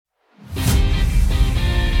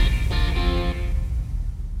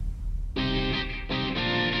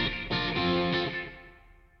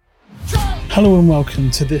Hello and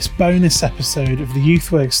welcome to this bonus episode of the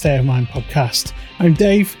YouthWorks State of Mind podcast. I'm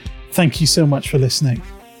Dave. Thank you so much for listening.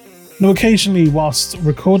 Now, occasionally, whilst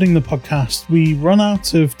recording the podcast, we run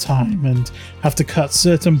out of time and have to cut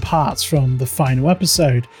certain parts from the final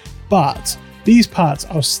episode, but these parts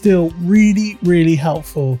are still really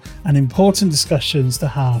helpful and important discussions to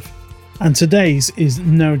have, and today's is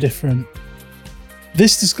no different.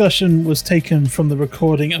 This discussion was taken from the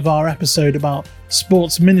recording of our episode about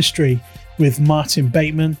sports ministry with Martin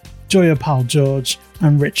Bateman, Joya Powell-George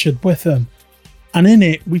and Richard Witham. And in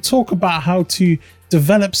it, we talk about how to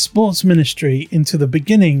develop sports ministry into the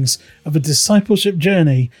beginnings of a discipleship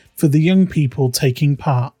journey for the young people taking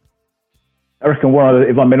part. I reckon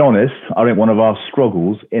if I'm being honest, I think one of our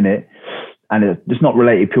struggles in it, and it's not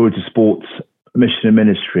related purely to sports mission and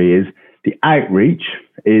ministry, is the outreach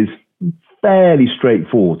is fairly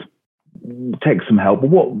straightforward. Take some help, but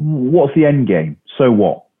what's the end game? So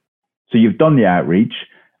what? So you've done the outreach,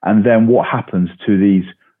 and then what happens to these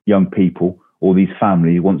young people or these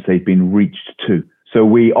families once they've been reached to? So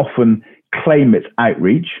we often claim it's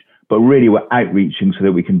outreach, but really we're outreaching so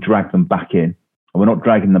that we can drag them back in. And we're not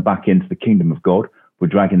dragging them back into the kingdom of God. We're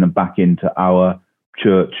dragging them back into our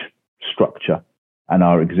church structure and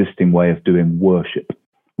our existing way of doing worship,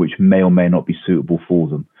 which may or may not be suitable for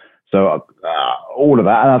them. So all of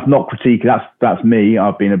that, and that's not critique. That's me.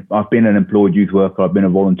 I've been an employed youth worker. I've been a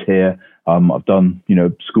volunteer. I've done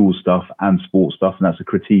school stuff and sports stuff, and that's a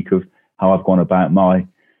critique of how I've gone about my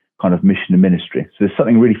kind of mission and ministry. So there's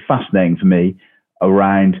something really fascinating for me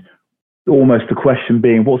around almost the question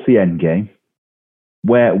being, what's the end game?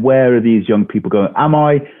 Where are these young people going? Am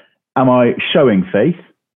I showing faith,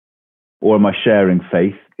 or am I sharing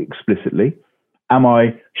faith explicitly? Am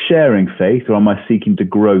I sharing faith, or am I seeking to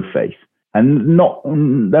grow faith? And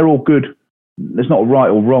they're all good. There's not right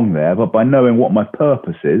or wrong there, but by knowing what my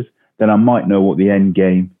purpose is, then I might know what the end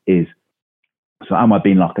game is. So am I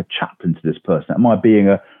being like a chaplain to this person? Am I being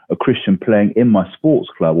a Christian playing in my sports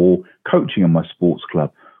club or coaching in my sports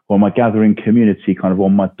club? Or am I gathering community kind of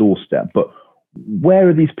on my doorstep? But where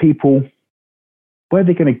are these people? Where are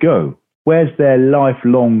they going to go? Where's their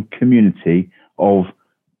lifelong community of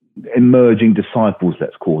emerging disciples,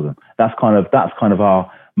 let's call them? That's kind of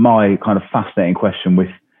my kind of fascinating question with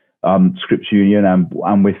Scripture Union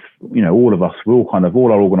and with all of us. All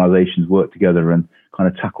our organisations work together and kind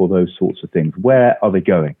of tackle those sorts of things. Where are they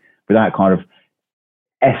going? Without kind of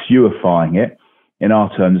SUifying it in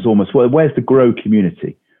our terms, it's almost, where's the grow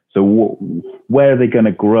community? So where are they going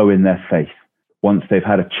to grow in their faith once they've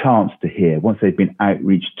had a chance to hear, once they've been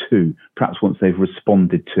outreached to, perhaps once they've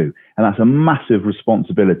responded to? And that's a massive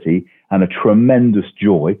responsibility and a tremendous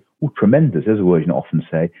joy. Well, tremendous, there's a word you not often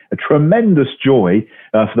say. A tremendous joy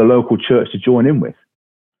for the local church to join in with.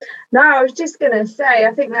 No, I was just going to say,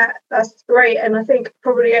 I think that's great. And I think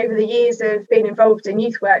probably over the years of being involved in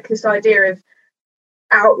youth work, this idea of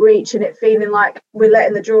outreach and it feeling like we're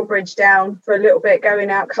letting the drawbridge down for a little bit,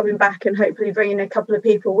 going out, coming back, and hopefully bringing a couple of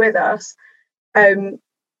people with us, who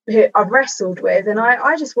I've wrestled with. And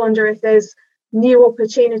I just wonder if there's new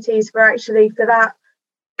opportunities for that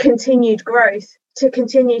continued growth to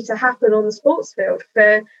continue to happen on the sports field,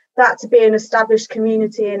 for that to be an established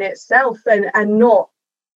community in itself and not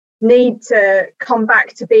need to come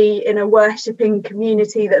back to be in a worshipping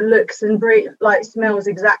community that looks and smells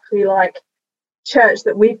exactly like church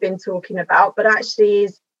that we've been talking about, but actually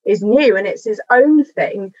is new and it's his own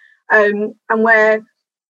thing. And where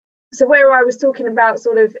I was talking about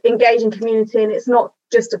sort of engaging community, and it's not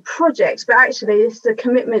just a project, but actually it's a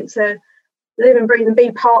commitment to live and breathe and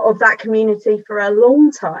be part of that community for a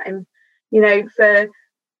long time, for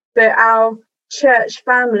our church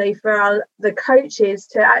family, for the coaches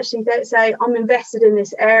to actually say, I'm invested in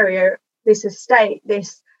this area, this estate,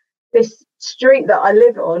 this street that I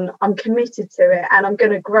live on, I'm committed to it and I'm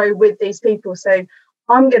going to grow with these people. So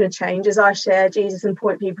I'm going to change as I share Jesus and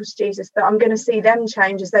point people to Jesus, but I'm going to see them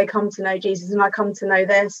change as they come to know Jesus and I come to know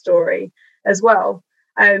their story as well.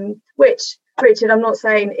 Which, Richard, I'm not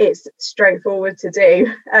saying it's straightforward to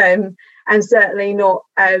do, and certainly not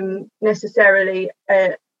necessarily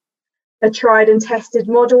a tried and tested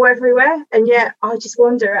model everywhere. And yet I just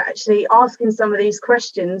wonder, actually asking some of these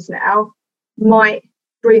questions now might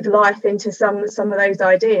breathe life into some of those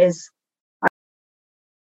ideas.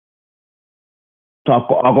 So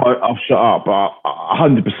I'll shut up,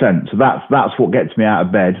 100%. So that's what gets me out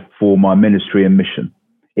of bed for my ministry and mission.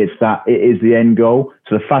 It is the end goal.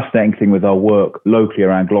 So the fascinating thing with our work locally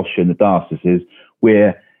around Gloucestershire and the diocese is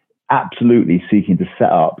we're absolutely seeking to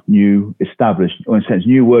set up new, established, or in a sense,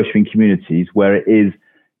 new worshipping communities where it's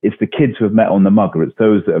the kids who have met on the mugger. It's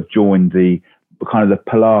those that have joined the kind of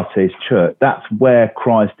the Pilates church. That's where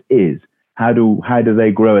Christ is. How do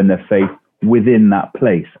they grow in their faith within that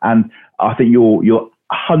place? And I think you're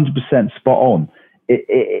 100% spot on.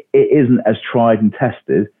 It isn't as tried and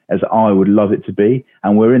tested as I would love it to be.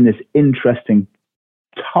 And we're in this interesting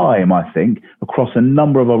time, I think, across a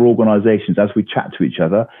number of our organizations as we chat to each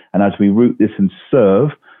other and as we root this and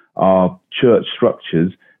serve our church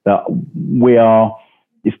structures, that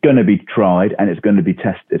it's going to be tried and it's going to be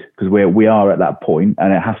tested, because we are at that point,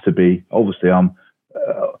 and it has to be. Obviously, I'm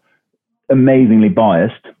amazingly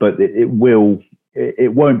biased, but it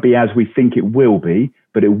won't be as we think it will be,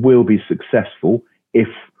 but it will be successful if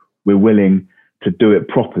we're willing to do it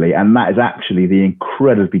properly. And that is actually the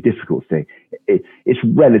incredibly difficult thing. It's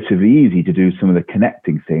relatively easy to do some of the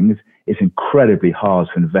connecting things. It's incredibly hard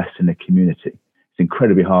to invest in a community. It's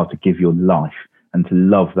incredibly hard to give your life and to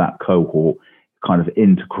love that cohort kind of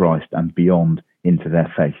into Christ and beyond into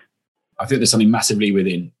their faith. I think there's something massively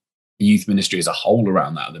within youth ministry as a whole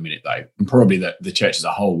around that at the minute, though, and probably the church as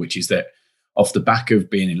a whole, which is that off the back of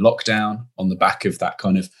being in lockdown, on the back of that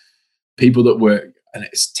kind of people that were, and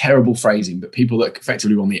it's terrible phrasing, but people that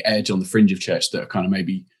effectively were on the edge, on the fringe of church, that are kind of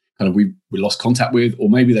maybe kind of we lost contact with, or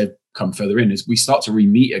maybe they've come further in, as we start to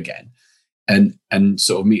re-meet again and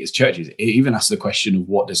sort of meet as churches. It even asks the question of,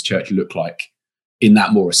 what does church look like in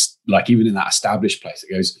that more, like even in that established place?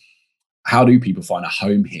 It goes, how do people find a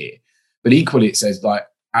home here? But equally, it says, like,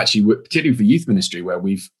 actually, particularly for youth ministry, where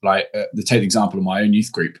we've take the example of my own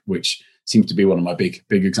youth group, which seems to be one of my big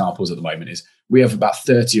examples at the moment, is we have about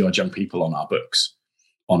 30 odd young people on our books.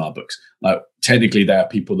 Like, technically, they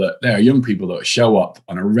are young people that show up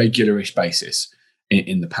on a regularish basis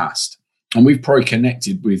in the past, and we've probably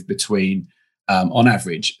connected with between on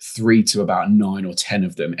average 3 to about 9 or 10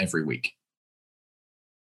 of them every week.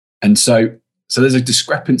 And so there's a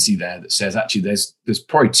discrepancy there that says, actually, there's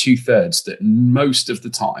probably 2/3 that most of the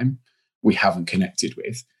time we haven't connected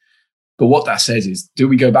with. But what that says is, do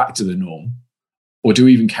we go back to the norm, or do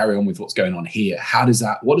we even carry on with what's going on here? What does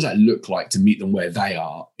that look like to meet them where they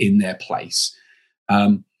are in their place?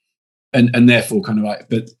 And therefore kind of like,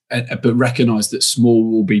 but recognize that small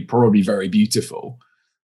will be probably very beautiful,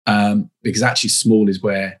 because actually small is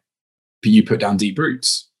where you put down deep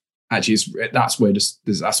roots. Actually, that's where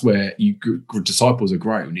disciples are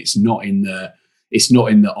grown. It's not in the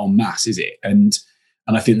en masse, is it? And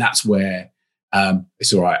I think that's where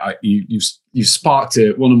it's all right. You've sparked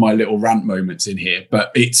one of my little rant moments in here,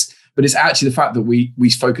 but it's actually the fact that we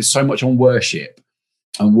focus so much on worship,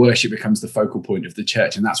 and worship becomes the focal point of the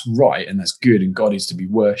church, and that's right, and that's good, and God is to be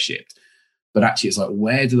worshipped. But actually, it's like,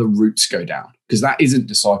 where do the roots go down? Because that isn't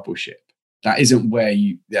discipleship. That isn't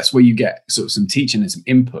that's where you get sort of some teaching and some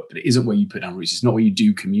input, but it isn't where you put down roots. It's not where you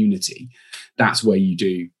do community. That's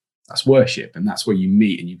worship, and that's where you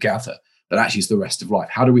meet and you gather. But actually, it's the rest of life.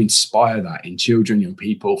 How do we inspire that in children, young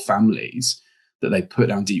people, families, that they put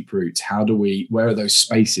down deep roots? Where are those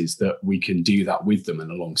spaces that we can do that with them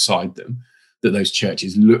and alongside them, that those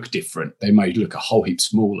churches look different? They may look a whole heap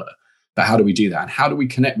smaller, but how do we do that? And how do we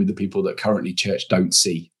connect with the people that currently church don't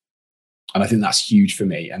see? And I think that's huge for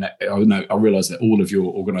me. And I realize that all of your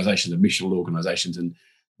organizations are missional organizations, and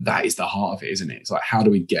that is the heart of it, isn't it? It's like, how do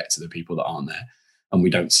we get to the people that aren't there and we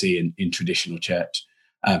don't see in traditional church?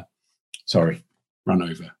 Sorry, run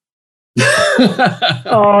over.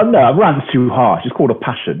 Oh no, rant's too harsh. It's called a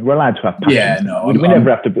passion. We're allowed to have passion. Yeah, no, we never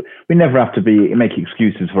have to be making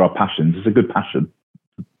excuses for our passions. It's a good passion.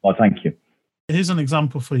 Well, thank you. Here's an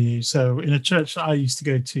example for you. So in a church that I used to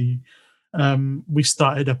go to, we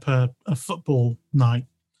started up a football night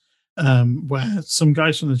where some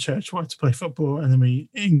guys from the church wanted to play football, and then we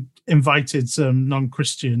invited some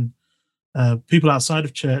non-Christian people outside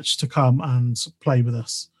of church to come and play with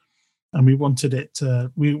us. And we wanted it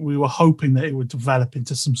to, we were hoping that it would develop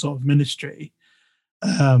into some sort of ministry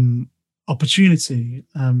opportunity.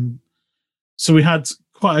 So we had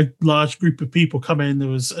quite a large group of people come in. There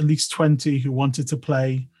was at least 20 who wanted to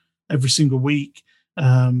play every single week.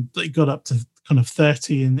 They got up to kind of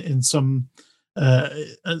 30 in some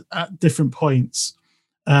at different points.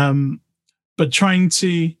 But trying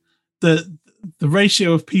to, the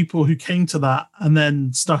ratio of people who came to that and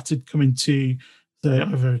then started coming to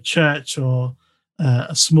either a church or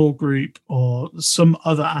a small group or some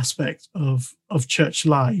other aspect of church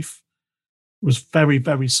life was very,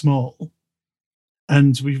 very small.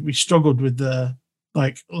 And we struggled with the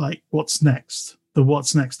like what's next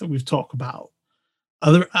that we've talked about.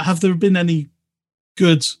 Have there been any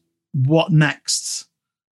good what next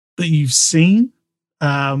that you've seen?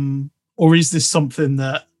 Or is this something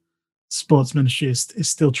that sports ministry is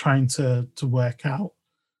still trying to work out?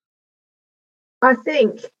 I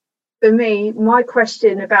think for me, my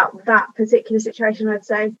question about that particular situation, I'd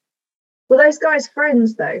say, were those guys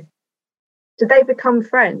friends though? Did they become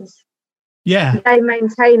friends? Yeah. Did they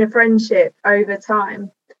maintain a friendship over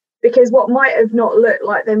time? Because what might have not looked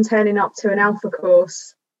like them turning up to an alpha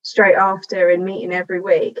course straight after and meeting every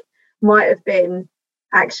week might have been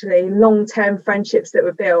actually long-term friendships that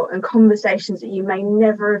were built and conversations that you may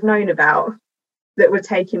never have known about that were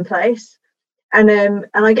taking place. And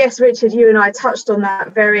I guess, Richard, you and I touched on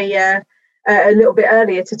that very a little bit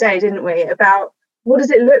earlier today, didn't we? About what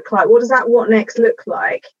does it look like? What does that what next look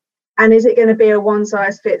like? And is it going to be a one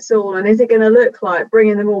size fits all? And is it going to look like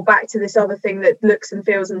bringing them all back to this other thing that looks and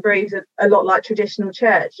feels and breathes a lot like traditional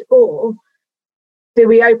church? Or do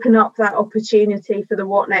we open up that opportunity for the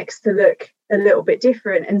what next to look a little bit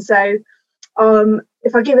different? And so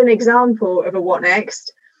if I give an example of a what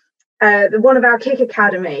next, one of our kick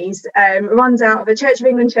academies runs out of a Church of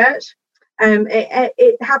England church.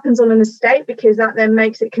 It happens on an estate because that then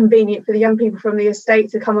makes it convenient for the young people from the estate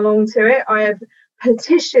to come along to it. I have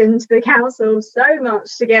petitioned the council so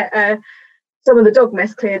much to get some of the dog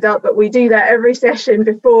mess cleared up, but we do that every session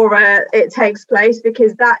before it takes place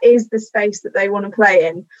because that is the space that they want to play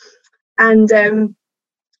in. And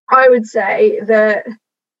I would say that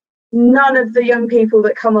none of the young people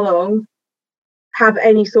that come along have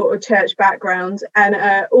any sort of church background and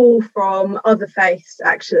are all from other faiths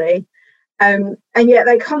actually. And yet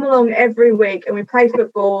they come along every week and we play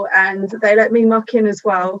football and they let me muck in as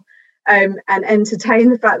well and entertain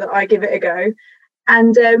the fact that I give it a go.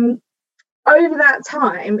 And over that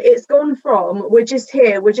time, it's gone from we're just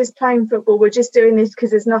here, we're just playing football, we're just doing this because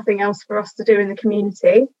there's nothing else for us to do in the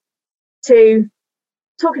community, to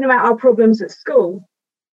talking about our problems at school.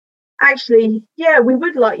 Actually, yeah, we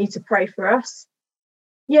would like you to pray for us.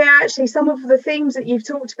 Yeah, actually, some of the themes that you've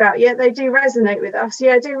talked about, yeah, they do resonate with us.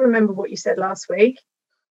 Yeah, I do remember what you said last week.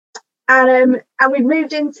 And we've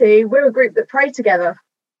moved into, we're a group that pray together.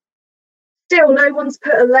 Still, no one's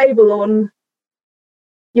put a label on,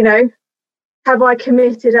 you know, have I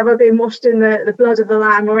committed, have I been washed in the blood of the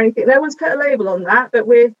Lamb or anything? No one's put a label on that, but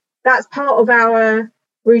that's part of our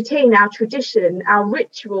routine, our tradition, our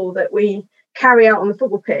ritual that we carry out on the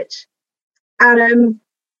football pitch. And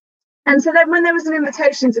so then when there was an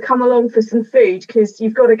invitation to come along for some food, because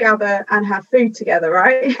you've got to gather and have food together,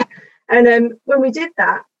 right? And when we did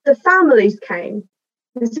that, the families came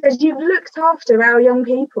and said, you've looked after our young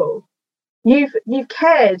people. You've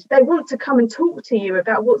cared. They want to come and talk to you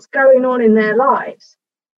about what's going on in their lives.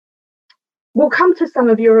 We'll come to some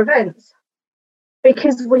of your events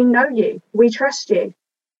because we know you, we trust you.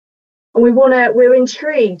 And we're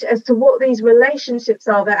intrigued as to what these relationships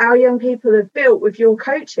are that our young people have built with your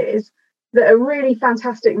coaches that are really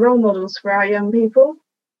fantastic role models for our young people.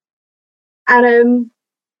 And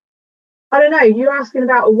I don't know, you're asking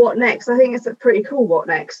about a what next. I think it's a pretty cool what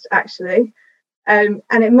next, actually. And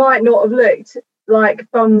it might not have looked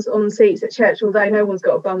like bums on seats at church, although no one's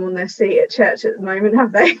got a bum on their seat at church at the moment,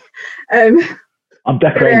 have they? I'm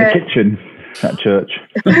decorating the kitchen at church.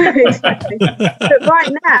 Exactly. But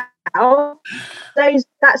right now,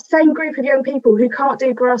 that same group of young people who can't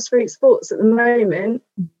do grassroots sports at the moment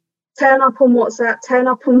turn up on WhatsApp, turn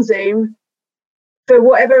up on Zoom for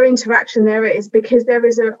whatever interaction there is, because there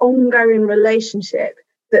is an ongoing relationship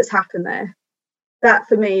that's happened there. That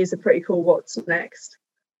for me is a pretty cool what's next.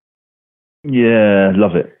 Yeah,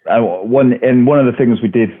 love it. One of the things we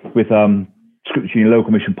did with Scripture Union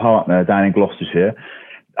Local Mission Partner down in Gloucestershire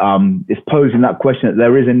is posing that question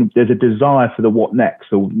that there's a desire for the what next.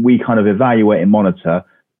 So we kind of evaluate and monitor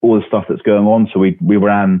all the stuff that's going on. So we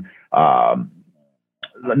ran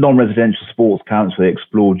non-residential sports camps where they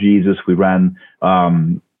explore Jesus. We ran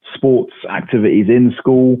sports activities in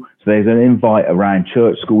school. So there's an invite around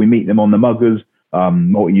church school. We meet them on the muggers,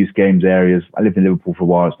 multi-use games areas. I lived in Liverpool for a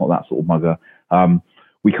while. It's not that sort of mugger. But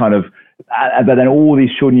then all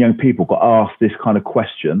these children, young people got asked this kind of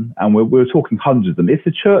question, and we were talking hundreds of them. If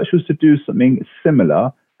the church was to do something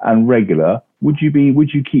similar and regular, would you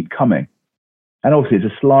keep coming? And obviously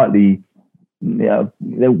it's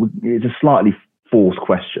a slightly forced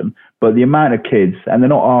question, but the amount of kids, and they're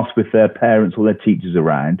not asked with their parents or their teachers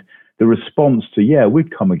around, the response to, yeah,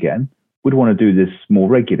 we'd come again, we'd want to do this more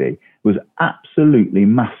regularly, was absolutely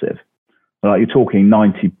massive. Like you're talking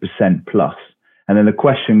 90% plus. And then the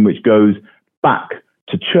question which goes back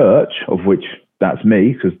to church, of which that's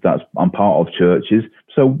me, because I'm part of churches.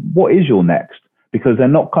 So what is your next? Because they're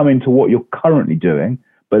not coming to what you're currently doing,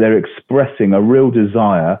 but they're expressing a real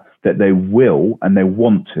desire that they will and they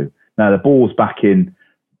want to. Now the ball's back in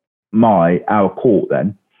our court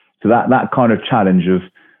then. So that kind of challenge of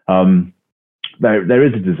there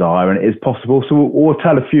is a desire and it is possible. So we'll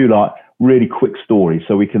tell a few like really quick stories,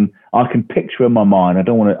 so I can picture in my mind. I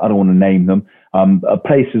don't want to name them.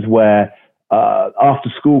 Places where after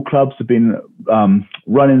school clubs have been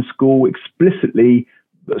run in school, explicitly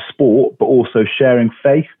sport, but also sharing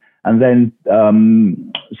faith. And then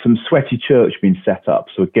some sweaty church being set up.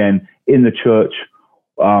 So again, in the church,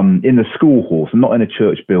 in the school hall, so not in a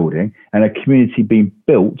church building, and a community being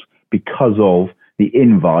built because of the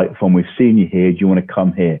invite from, we've seen you here, do you want to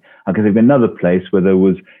come here? And because there's another place where there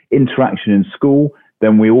was interaction in school,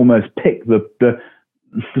 then we almost pick the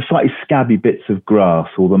slightly scabby bits of grass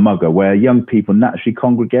or the mugger where young people naturally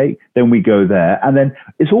congregate, then we go there. And then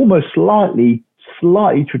it's almost slightly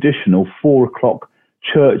traditional 4:00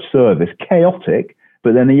 church service, chaotic,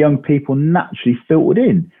 but then the young people naturally filtered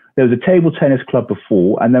in. There was a table tennis club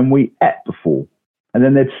before, and then we ate before, and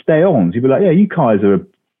then they'd stay on. So you'd be like, yeah, you guys are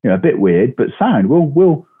a bit weird, but sound. Well,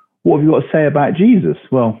 what have you got to say about Jesus?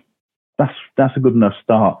 Well, that's a good enough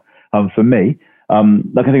start for me.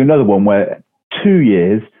 Like I think another one where 2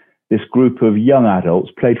 years, this group of young adults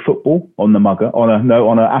played football on the mugger, on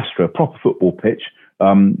a Astra, proper football pitch.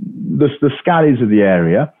 The scallies of the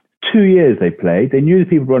area. 2 years they played. They knew the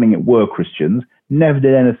people running it were Christians, never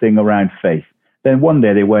did anything around faith. Then one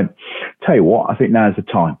day they went, tell you what, I think now's the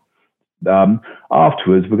time.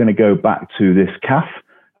 Afterwards, we're going to go back to this cafe.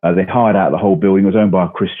 They hired out the whole building. It was owned by a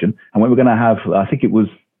Christian. And we were going to have, I think it was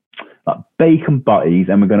like bacon butties,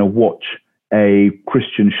 and we're going to watch a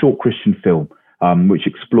short Christian film, which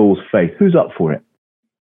explores faith. Who's up for it?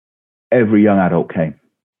 Every young adult came.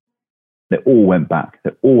 They all went back.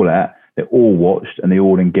 They all ate. They all watched, and they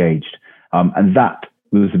all engaged. And that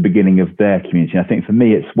was the beginning of their community. And I think for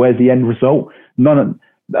me, it's where's the end result? I'm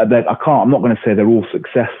not going to say they're all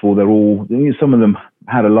successful. Some of them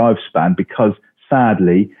had a lifespan because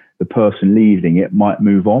sadly, the person leading it might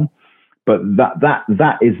move on. But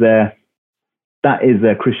that is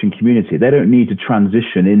their Christian community. They don't need to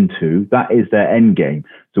transition into, that is their end game.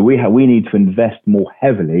 So we need to invest more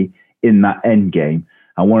heavily in that end game.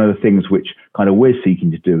 And one of the things which kind of we're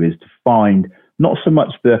seeking to do is to find not so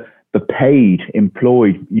much the paid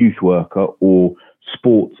employed youth worker or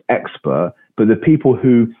sports expert, but the people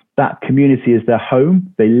who that community is their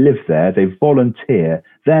home. They live there, they volunteer,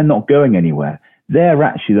 they're not going anywhere. They're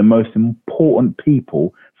actually the most important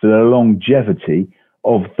people for the longevity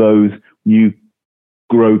of those new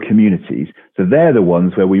grow communities. So they're the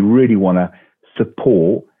ones where we really want to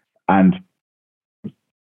support and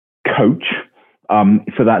coach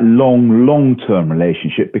for that long-term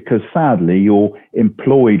relationship, because sadly your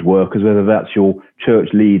employed workers, whether that's your church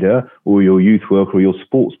leader or your youth worker or your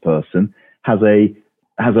sports person, has a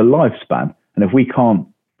lifespan. And if we can't,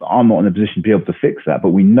 I'm not in a position to be able to fix that, but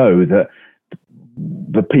we know that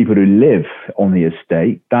the people who live on the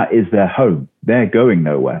estate, that is their home. They're going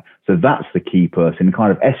nowhere. So that's the key person. In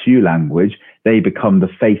kind of SU language, they become the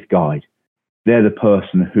faith guide. They're the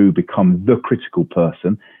person who becomes the critical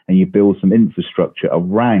person, and you build some infrastructure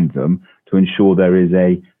around them to ensure there is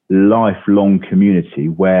a lifelong community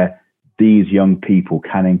where these young people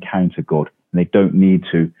can encounter God, and they don't need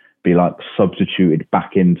to be like substituted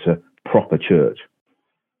back into proper church.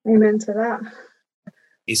 Amen to that.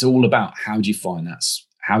 It's all about how do you find that?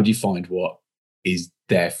 How do you find what is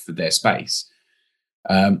there for their space?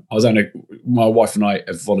 My wife and I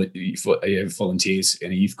have volunteers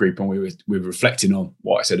in a youth group, and we were reflecting on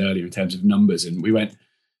what I said earlier in terms of numbers, and we went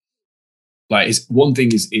like, one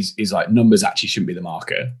thing is like numbers actually shouldn't be the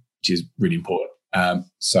marker, which is really important.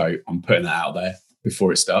 So I'm putting that out there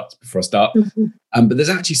before I start. Mm-hmm. But there's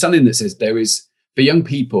actually something that says there is, for young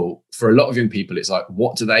people, for a lot of young people, it's like,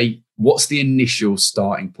 what's the initial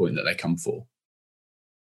starting point that they come for?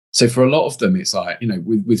 So for a lot of them, it's like,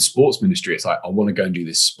 with sports ministry, it's like, I want to go and do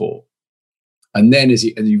this sport. And then as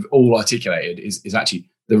you've all articulated, is actually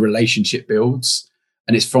the relationship builds.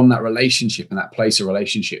 And it's from that relationship and that place of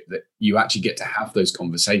relationship that you actually get to have those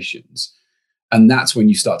conversations. And that's when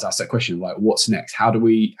you start to ask that question, like, what's next? How do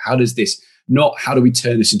we turn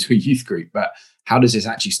this into a youth group, but how does this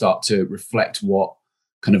actually start to reflect what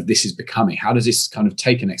kind of this is becoming? How does this kind of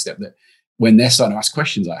take a next step that when they're starting to ask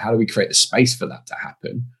questions, like, how do we create the space for that to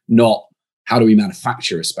happen? Not how do we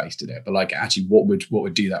manufacture a space to do it, but like actually what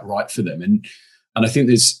would do that right for them? And I think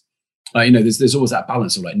there's always that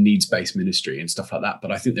balance of like needs-based ministry and stuff like that.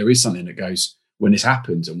 But I think there is something that goes, when this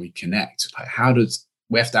happens and we connect, like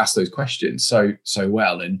we have to ask those questions so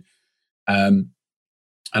well. And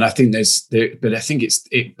I think I think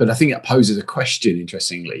it poses a question,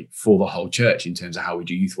 interestingly, for the whole church in terms of how we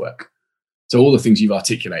do youth work. So all the things you've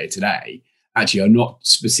articulated today actually are not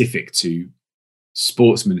specific to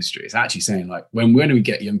sports ministry. It's actually saying, like, when we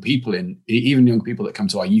get young people in, even young people that come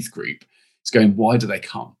to our youth group, it's going, why do they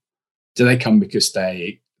come? Do they come because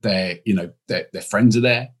their friends are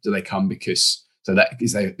there? Do they come because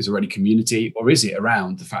there's already community, or is it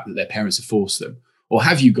around the fact that their parents have forced them? Or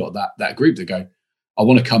have you got that group that go, I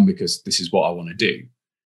want to come because this is what I want to do?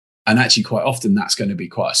 And actually, quite often that's going to be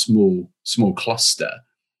quite a small cluster.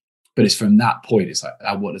 But it's from that point, it's like,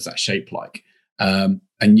 what does that shape like? And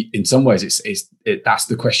in some ways, that's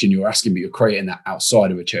the question you're asking, but you're creating that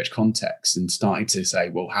outside of a church context and starting to say,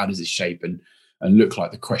 well, how does this shape and look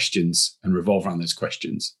like the questions and revolve around those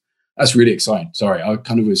questions? That's really exciting. Sorry, I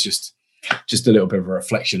kind of was just a little bit of a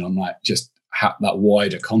reflection on like just how that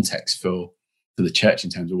wider context for the church in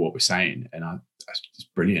terms of what we're saying, and that's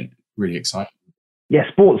just brilliant, really exciting. Yeah,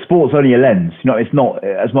 sports only a lens. It's not,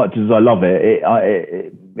 as much as I love it.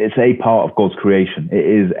 It's a part of God's creation. It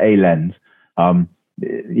is a lens.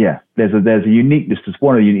 There's a uniqueness to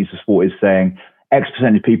one of the uniqueness of sport is saying X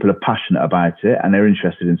percent of people are passionate about it and they're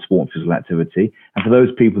interested in sport and physical activity. And for those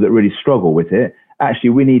people that really struggle with it,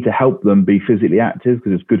 actually we need to help them be physically active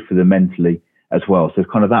because it's good for them mentally as well. So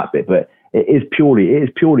it's kind of that bit, but it is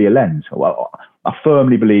purely a lens. Well, I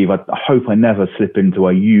firmly believe, I hope I never slip into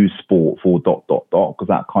a use sport for ... because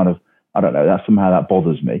that kind of, I don't know, that somehow that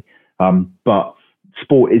bothers me. But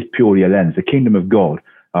sport is purely a lens. The kingdom of God,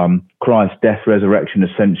 Christ's death, resurrection,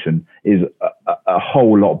 ascension is a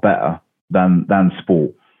whole lot better than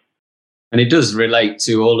sport. And it does relate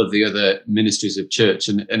to all of the other ministries of church.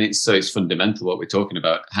 And it's fundamental what we're talking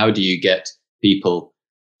about. How do you get people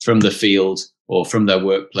from the field or from their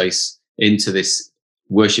workplace into this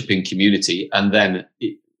worshipping community? And then,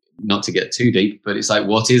 not to get too deep, but it's like,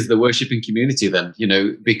 what is the worshipping community then?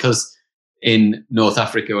 Because in North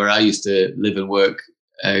Africa, where I used to live and work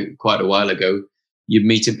quite a while ago, you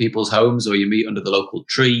meet in people's homes, or you meet under the local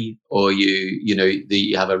tree, or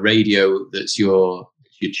you have a radio that's your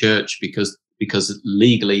church, because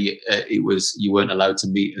legally you weren't allowed to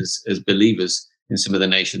meet as believers in some of the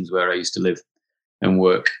nations where I used to live and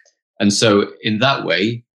work. And so in that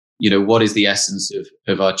way, what is the essence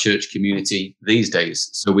of our church community these days?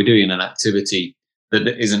 So we're doing an activity that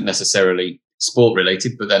isn't necessarily sport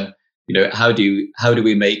related, but then, how do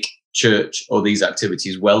we make church or these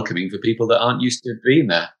activities welcoming for people that aren't used to being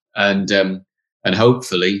there? And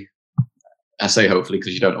hopefully, I say hopefully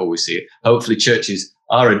because you don't always see it, hopefully churches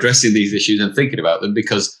are addressing these issues and thinking about them,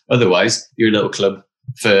 because otherwise you're a little club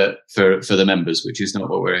for the members, which is not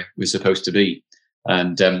what we're supposed to be.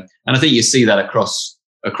 And I think you see that across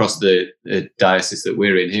the diocese that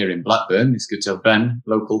we're in here in Blackburn. It's good to have Ben,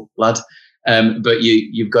 local lad. But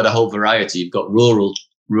you've got a whole variety. You've got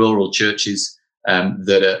rural churches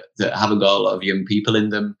that haven't got a lot of young people in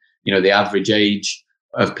them. The average age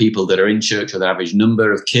of people that are in church, or the average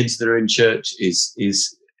number of kids that are in church is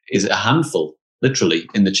a handful, literally,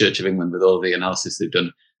 in the Church of England, with all the analysis they've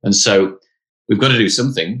done. And so we've got to do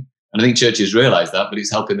something. And I think churches realise that, but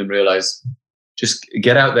it's helping them realise, just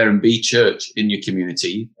get out there and be church in your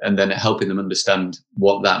community, and then helping them understand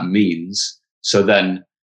what that means. So then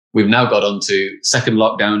we've now got on to second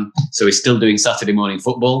lockdown. So we're still doing Saturday morning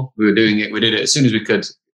football. We did it as soon as we could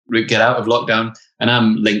get out of lockdown. And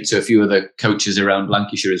I'm linked to a few other coaches around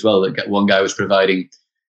Lancashire as well. One guy was providing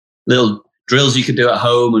little drills you could do at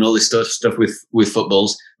home and all this stuff with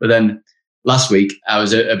footballs. But then last week I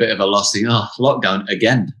was a bit of a loss, thinking, lockdown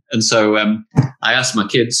again. And so I asked my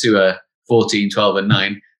kids, who are 14, 12 and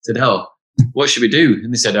 9, said, what should we do?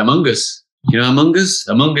 And they said, Among Us. Among Us?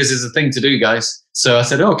 Among Us is the thing to do, guys. So I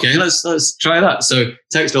said, okay, let's try that. So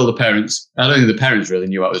text all the parents. I don't think the parents really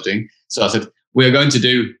knew what I was doing. So I said, we're going to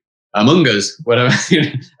do Among Us, whatever.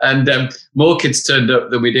 And more kids turned up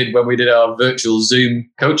than we did when we did our virtual Zoom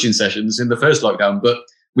coaching sessions in the first lockdown. But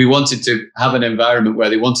we wanted to have an environment where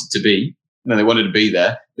they wanted to be, and they wanted to be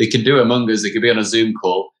there. They could do Among Us. They could be on a Zoom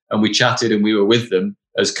call, and we chatted, and we were with them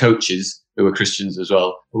as coaches who were Christians as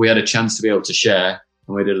well. But we had a chance to be able to share,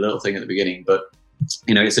 and we did a little thing at the beginning. But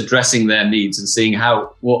it's addressing their needs and seeing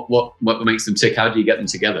what makes them tick. How do you get them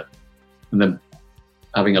together, and then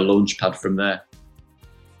having a launch pad from there.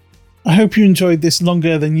 I hope you enjoyed this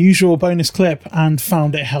longer than usual bonus clip and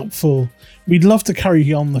found it helpful. We'd love to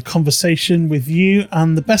carry on the conversation with you,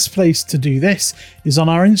 and the best place to do this is on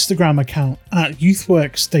our Instagram account at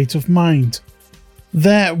YouthWork State of Mind.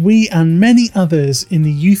 There, we and many others in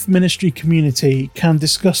the youth ministry community can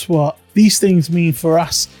discuss what these things mean for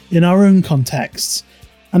us in our own contexts.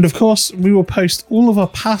 And of course, we will post all of our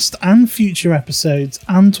past and future episodes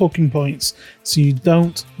and talking points so you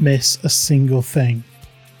don't miss a single thing.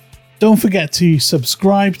 Don't forget to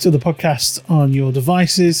subscribe to the podcast on your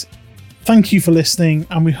devices. Thank you for listening,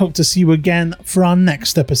 and we hope to see you again for our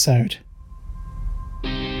next episode.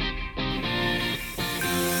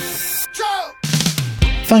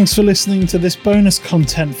 Thanks for listening to this bonus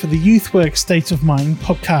content for the YouthWork State of Mind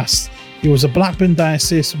podcast. It was a Blackburn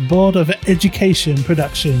Diocese Board of Education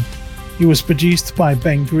production. It was produced by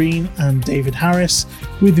Ben Green and David Harris,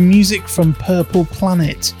 with music from Purple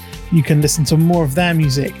Planet. You can listen to more of their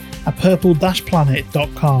music at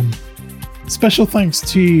purple-planet.com. Special thanks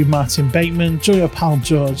to Martin Bateman, Joy Opal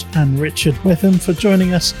George and Richard Witham for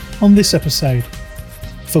joining us on this episode.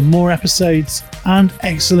 For more episodes and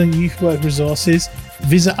excellent YouthWork resources,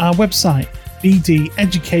 visit our website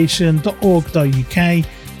bdeducation.org.uk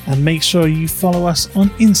and make sure you follow us on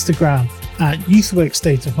Instagram at YouthWork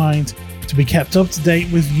State of Mind to be kept up to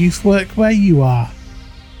date with youth work where you are.